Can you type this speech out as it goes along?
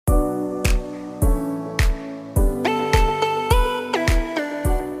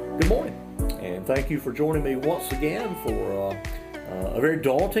and thank you for joining me once again for a very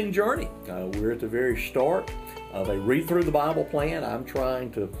daunting journey. We're at the very start of a Read Through the Bible plan. I'm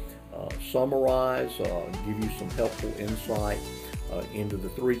trying to summarize, give you some helpful insight into the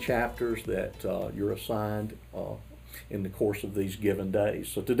 3 chapters that you're assigned in the course of these given days.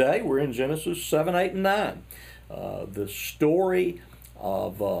 So today we're in Genesis 7, 8, and 9. The story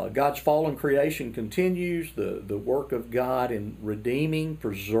of God's fallen creation continues, the work of God in redeeming,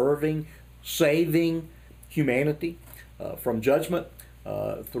 preserving, saving humanity from judgment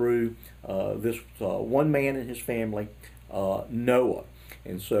through this one man and his family, Noah.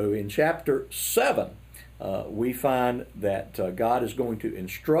 And so in chapter 7, we find that God is going to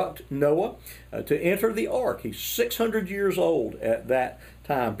instruct Noah to enter the ark. He's 600 years old at that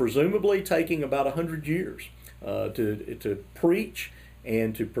time, presumably taking about 100 years to preach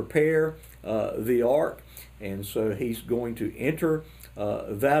and to prepare the ark. And so he's going to enter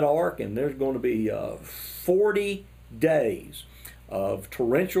that ark, and there's going to be 40 days of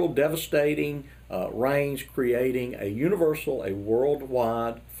torrential, devastating rains, creating a universal, a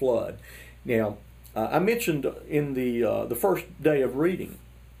worldwide flood. Now, I mentioned in the first day of reading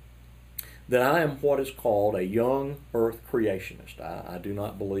that I am what is called a young earth creationist. I do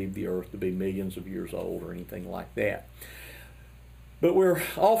not believe the earth to be millions of years old or anything like that. But we're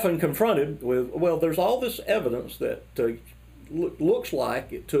often confronted with, well, there's all this evidence that looks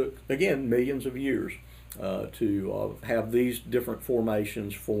like it took, again, millions of years to have these different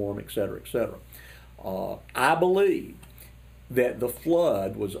formations form, etc., etc. I believe that the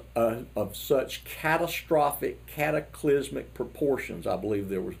flood was of such catastrophic, cataclysmic proportions. I believe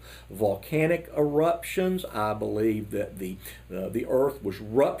there was volcanic eruptions. I believe that the earth was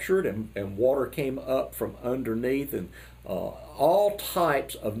ruptured and water came up from underneath, and all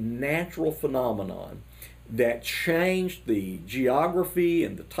types of natural phenomenon that changed the geography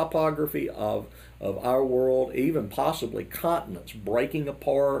and the topography of our world, even possibly continents breaking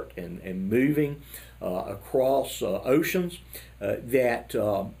apart and moving across oceans, that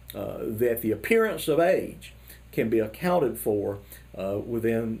the appearance of age can be accounted for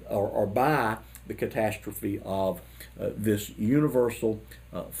within or by the catastrophe of this universal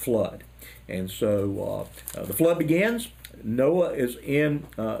flood. And so the flood begins. Noah is in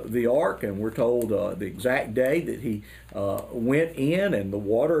the ark, and we're told the exact day that he went in, and the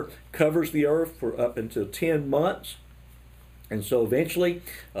water covers the earth for up until 10 months. And so eventually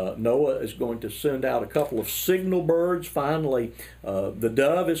Noah is going to send out a couple of signal birds. Finally, the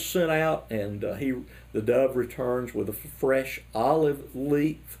dove is sent out, and the dove returns with a fresh olive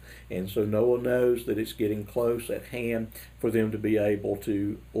leaf. And so Noah knows that it's getting close at hand for them to be able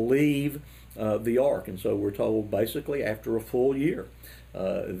to leave the ark. And so we're told basically after a full year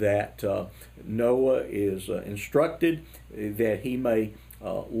that Noah is instructed that he may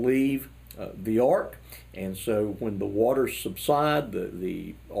leave the ark. And so when the waters subside,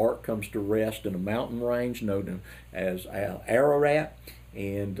 the ark comes to rest in a mountain range known as Ararat.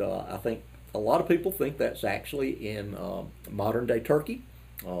 And I think a lot of people think that's actually in modern-day Turkey.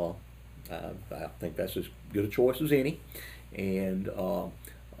 I think that's as good a choice as any. And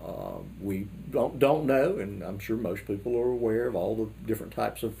we don't know, and I'm sure most people are aware of all the different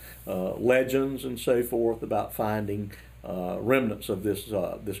types of legends and so forth about finding remnants of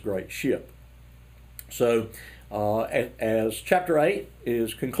this great ship. So as chapter 8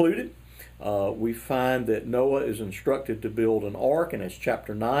 is concluded, we find that Noah is instructed to build an ark, and as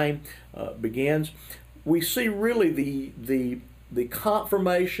chapter 9 begins, we see really the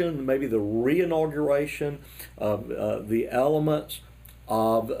confirmation, maybe the re-inauguration of the elements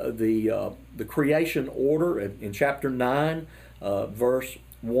of the creation order. In chapter 9, verse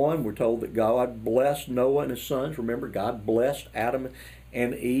 1, we're told that God blessed Noah and his sons. Remember, God blessed Adam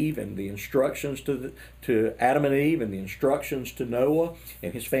and Eve, and the instructions to Adam and Eve, and the instructions to Noah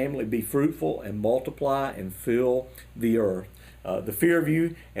and his family: be fruitful and multiply and fill the earth. The fear of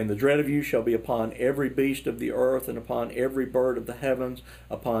you and the dread of you shall be upon every beast of the earth, and upon every bird of the heavens,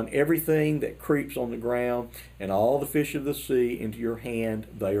 upon everything that creeps on the ground, and all the fish of the sea. Into your hand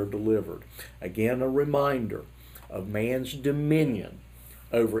they are delivered. Again, a reminder of man's dominion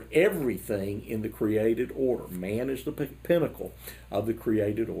over everything in the created order. Man is the pinnacle of the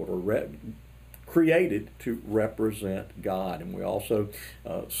created order, created to represent God. And we also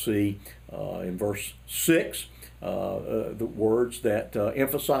see in verse 6 the words that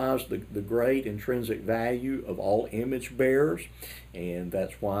emphasize the great intrinsic value of all image bearers, and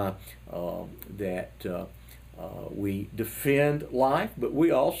that's why We defend life, but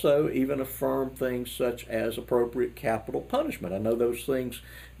we also even affirm things such as appropriate capital punishment. I know those things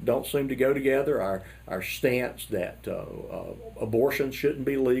don't seem to go together. Our stance that abortion shouldn't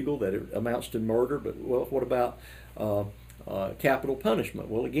be legal, that it amounts to murder, but well, what about capital punishment?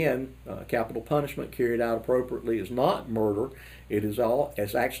 Well, again, capital punishment carried out appropriately is not murder.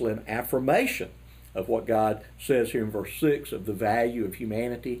 It's actually an affirmation of what God says here in verse 6 of the value of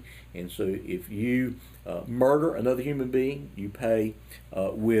humanity. And so if you murder another human being, you pay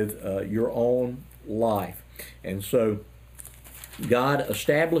with your own life. And so God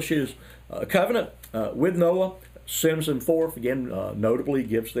establishes a covenant with Noah, sends them forth, again, notably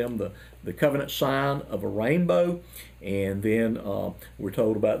gives them the covenant sign of a rainbow. And then we're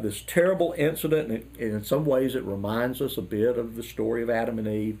told about this terrible incident, and in some ways it reminds us a bit of the story of Adam and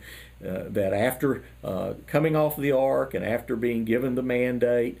Eve, that after coming off the ark and after being given the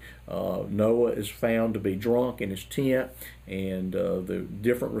mandate, Noah is found to be drunk in his tent, and the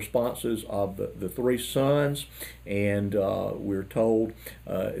different responses of the three sons. And we're told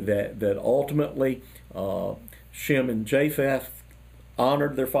that ultimately Shem and Japheth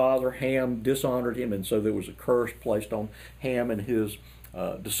honored their father, Ham dishonored him, and so there was a curse placed on Ham and his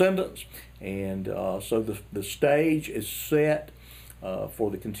descendants. And so the stage is set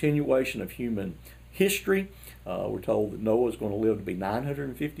for the continuation of human history. We're told that Noah is going to live to be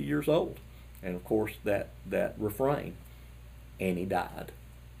 950 years old. And of course that refrain, and he died.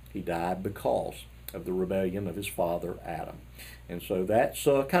 He died because of the rebellion of his father Adam. And so that's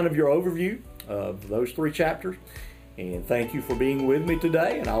kind of your overview of those three chapters. And thank you for being with me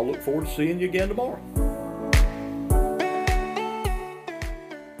today, and I'll look forward to seeing you again tomorrow.